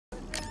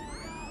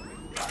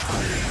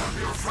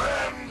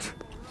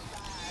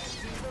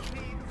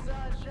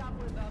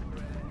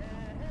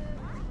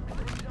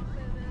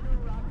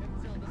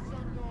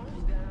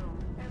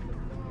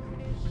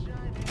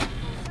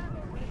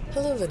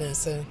Hello,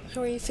 Vanessa.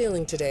 How are you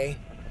feeling today?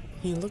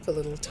 You look a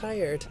little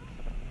tired.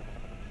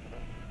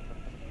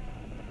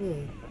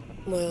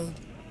 Well,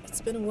 it's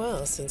been a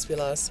while since we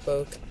last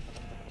spoke.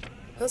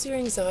 How's your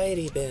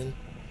anxiety been?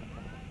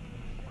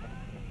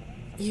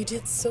 You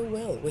did so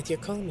well with your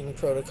calming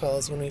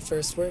protocols when we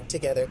first worked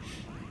together.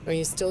 Are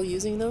you still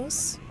using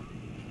those?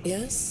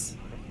 Yes?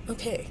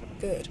 Okay,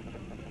 good.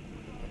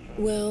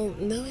 Well,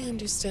 now I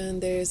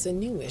understand there's a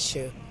new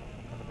issue.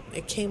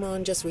 It came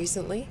on just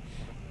recently,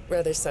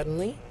 rather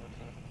suddenly.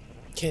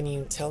 Can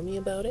you tell me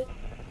about it?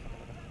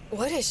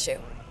 What issue?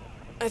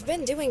 I've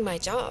been doing my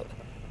job.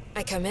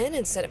 I come in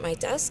and sit at my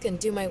desk and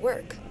do my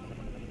work.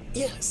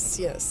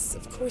 Yes,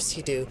 of course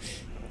you do.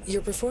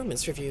 Your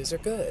performance reviews are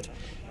good.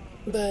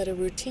 But a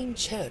routine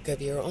check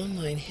of your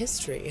online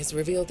history has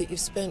revealed that you've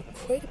spent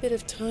quite a bit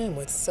of time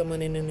with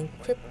someone in an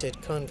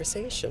encrypted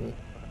conversation.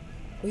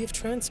 We have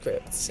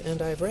transcripts,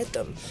 and I've read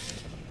them.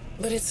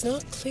 But it's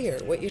not clear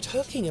what you're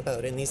talking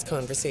about in these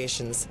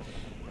conversations.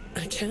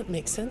 I can't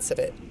make sense of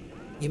it.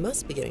 You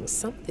must be getting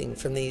something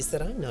from these that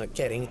I'm not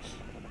getting,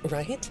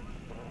 right?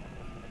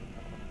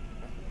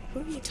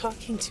 Who are you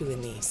talking to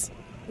in these?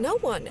 No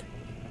one.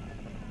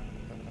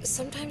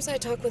 Sometimes I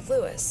talk with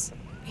Lewis.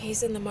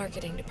 He's in the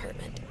marketing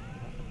department.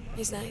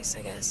 He's nice,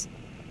 I guess.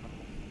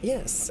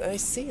 Yes, I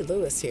see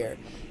Lewis here.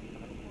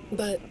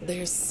 But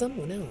there's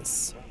someone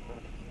else.